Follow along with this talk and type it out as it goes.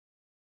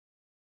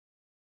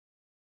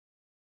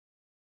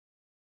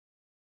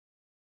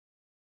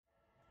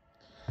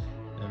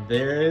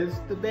there's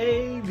the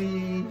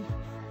baby.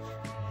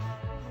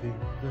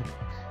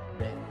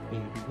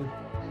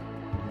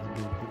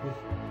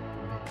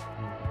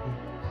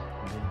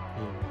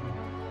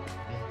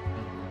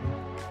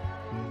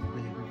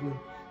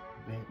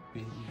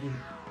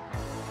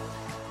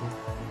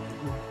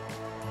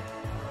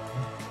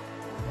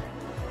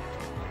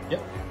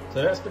 Yep,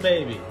 so that's the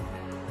baby.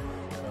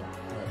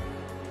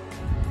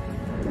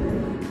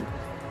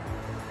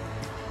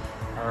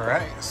 All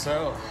right,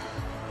 so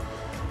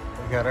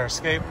we got our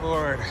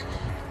skateboard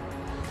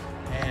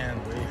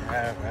and we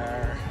have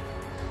our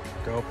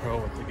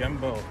GoPro with the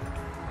gimbal.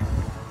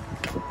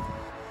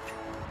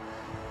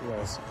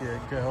 Let's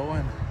get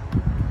going.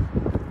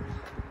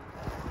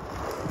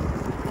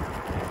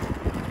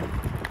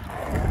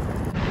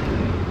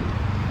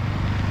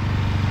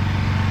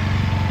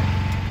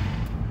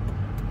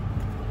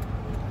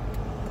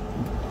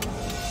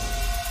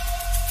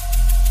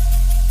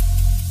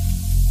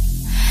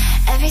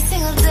 Every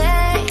single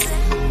day,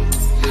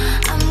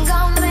 I'm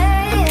gonna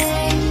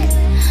make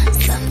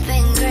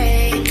something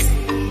great.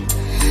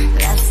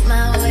 That's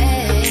my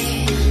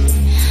way.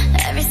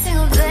 Every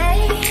single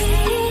day,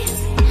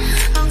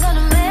 I'm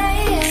gonna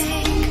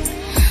make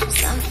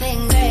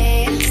something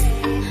great.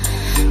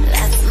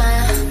 That's my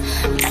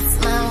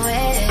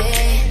way.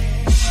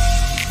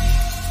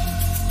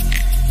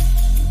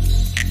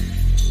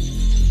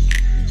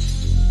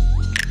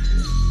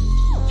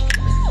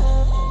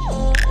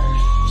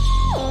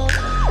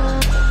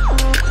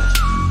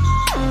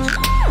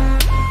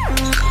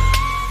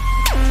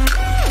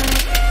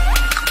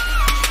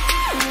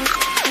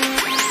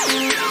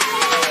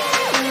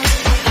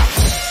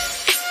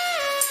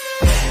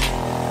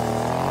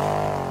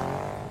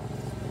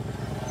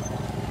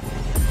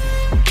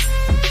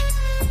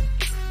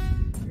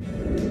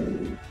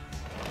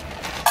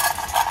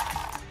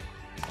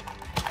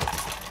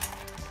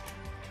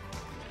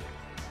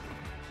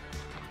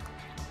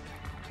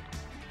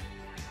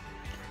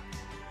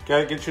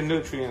 Gotta get your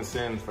nutrients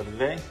in for the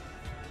day.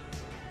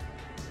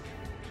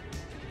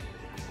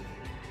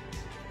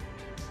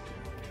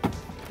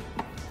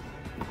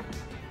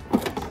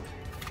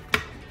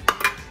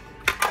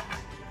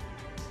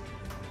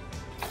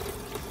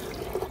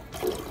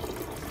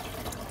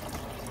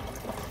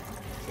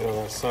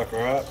 Fill that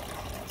sucker up.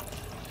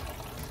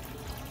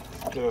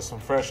 Get us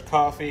some fresh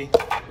coffee.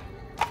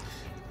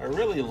 I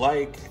really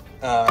like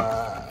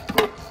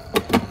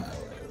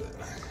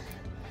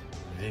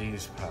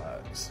these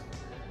pods.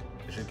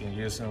 You can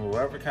use them with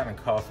whatever kind of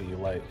coffee you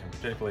like, and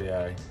particularly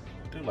I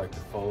do like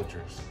the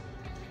Folgers.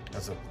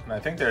 And I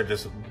think they're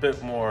just a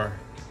bit more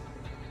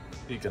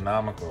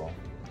economical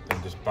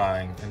than just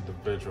buying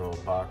individual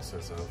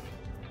boxes of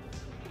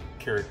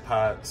Keurig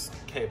pods,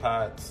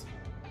 K-pods.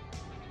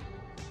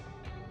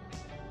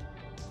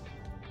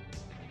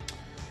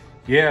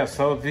 Yeah,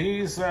 so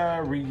these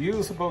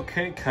reusable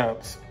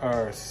K-cups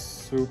are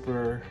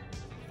super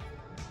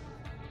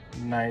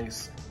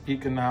nice,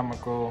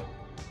 economical.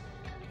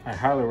 I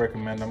highly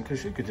recommend them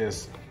because you could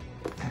just,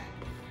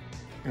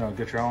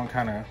 get your own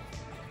kind of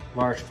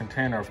large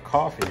container of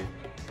coffee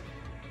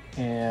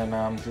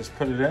and just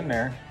put it in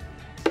there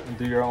and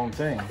do your own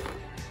thing.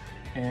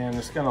 And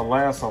it's gonna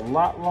last a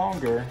lot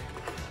longer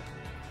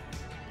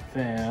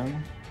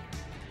than,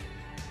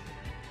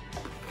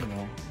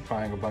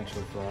 buying a bunch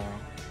of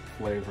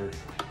flavored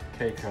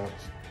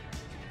K-cups.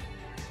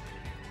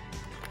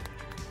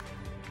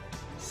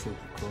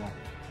 Super cool.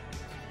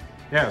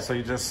 Yeah, so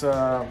you just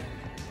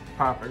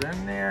pop it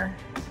in there.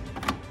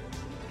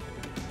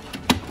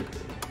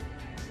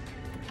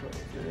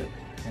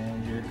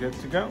 And you're good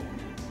to go.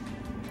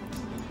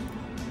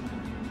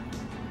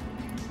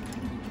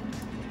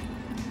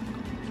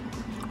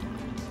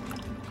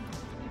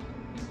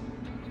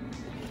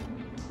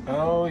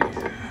 Oh yeah,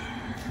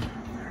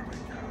 there we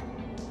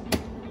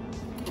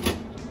go.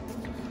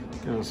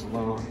 Give us a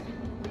little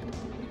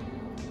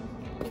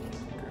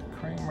good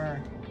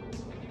creamer.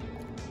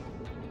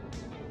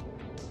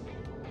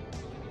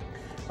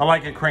 I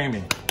like it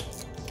creamy.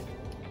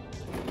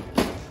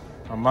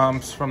 My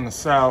mom's from the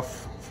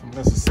South, from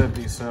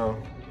Mississippi, so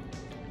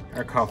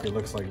our coffee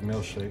looks like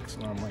milkshakes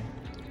normally.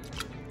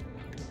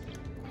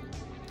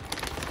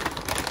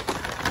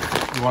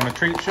 You want a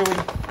treat, Chewy?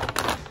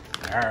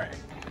 All right,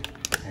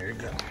 here you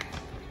go.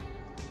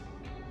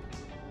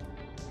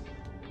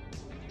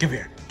 Give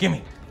here,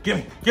 gimme,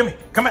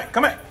 come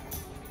back.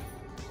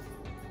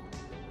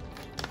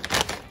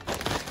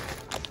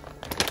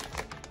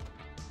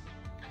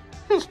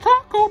 It's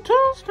Taco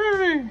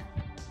Tuesday.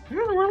 It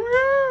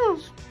really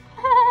is.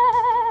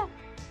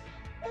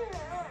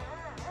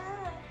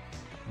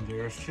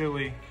 There's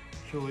Chewy.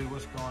 Chewy,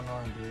 what's going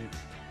on, dude?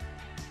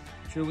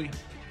 Chewy?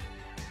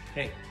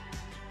 Hey,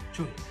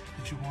 Chewy,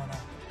 did you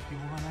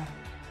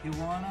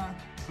wanna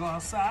go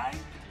outside?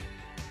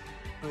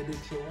 Or did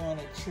you want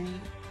a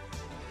treat?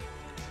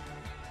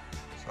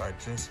 So I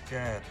just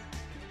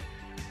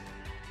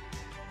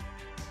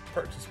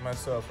purchased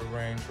myself a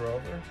Range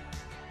Rover.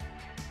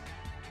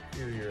 A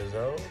few years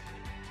old.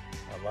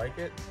 I like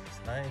it. It's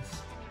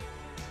nice.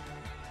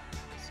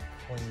 It's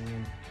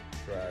clean.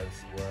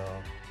 drives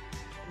well.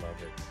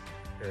 Love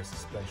it. Air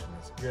suspension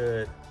is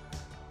good.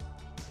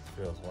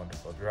 Feels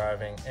wonderful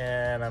driving.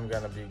 And I'm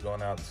gonna be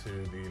going out to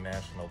the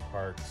national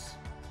parks,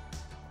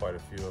 quite a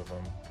few of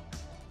them.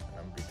 And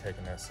I'm gonna be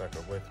taking that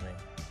sucker with me.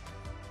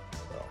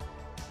 So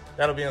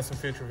that'll be in some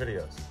future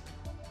videos.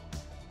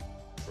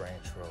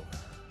 Range Rover.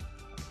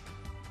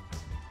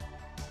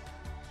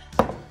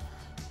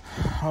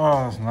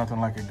 Oh, there's nothing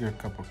like a good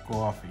cup of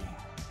coffee.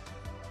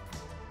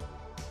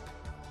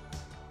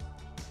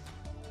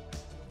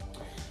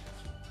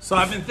 So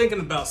I've been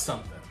thinking about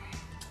something.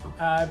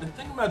 I've been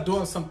thinking about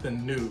doing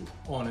something new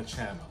on the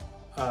channel.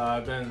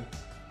 I've been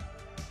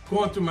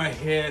going through my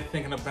head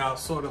thinking about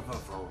sort of a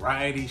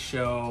variety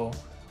show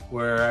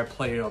where I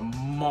play a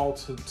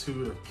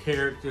multitude of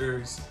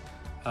characters.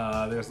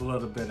 There's a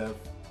little bit of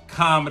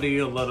comedy,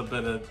 a little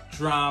bit of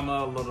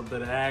drama, a little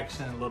bit of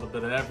action, a little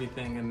bit of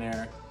everything in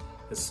there.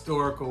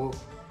 Historical,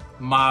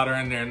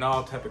 modern, and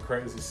all type of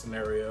crazy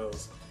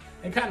scenarios,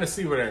 and kind of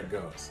see where that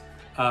goes.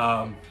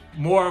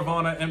 More of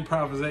on an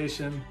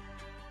improvisation,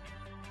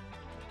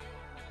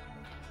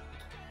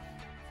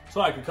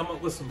 so I can come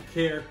up with some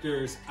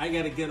characters. I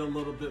got to get a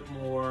little bit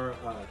more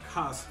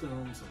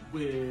costumes and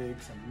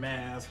wigs and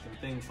masks and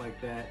things like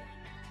that.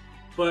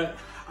 But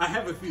I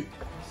have a few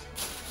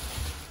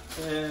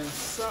things, and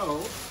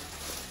so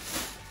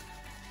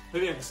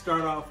maybe I can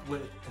start off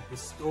with a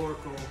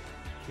historical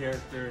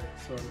character,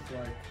 sort of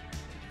like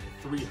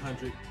a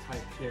 300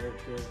 type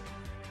character,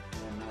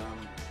 and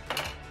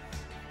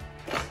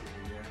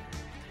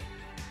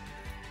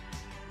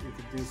you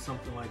could do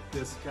something like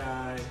this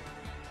guy.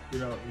 You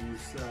know,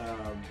 he's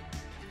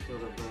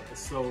sort of a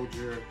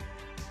soldier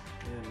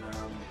and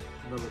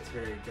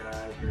military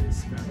guy, very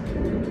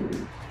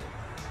Scottish.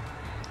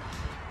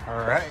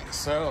 All right,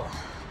 so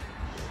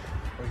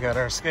we got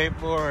our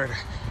skateboard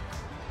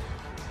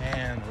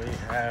and we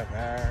have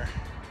our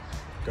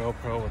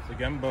GoPro with the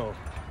gimbal.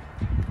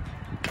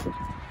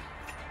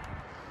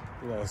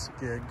 Let's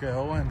get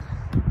going.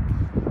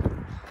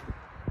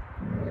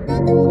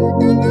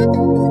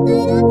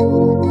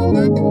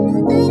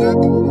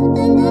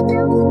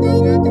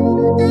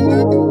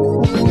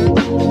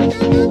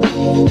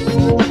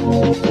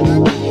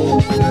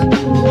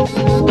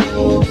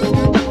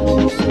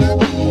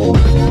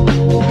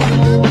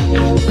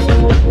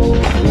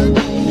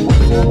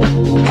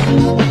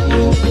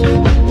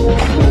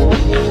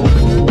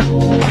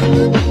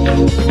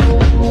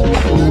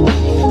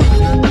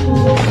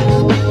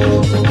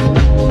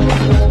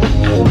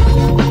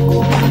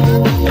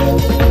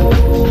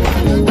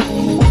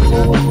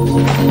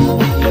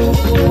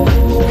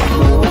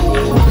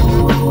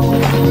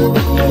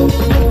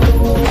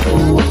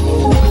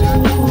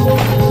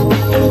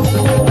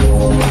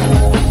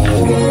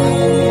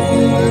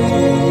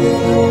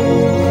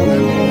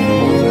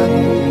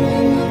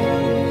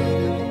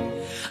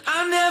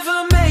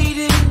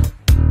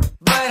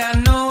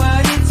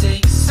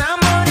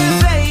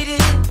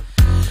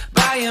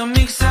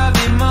 Mix of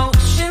emotions.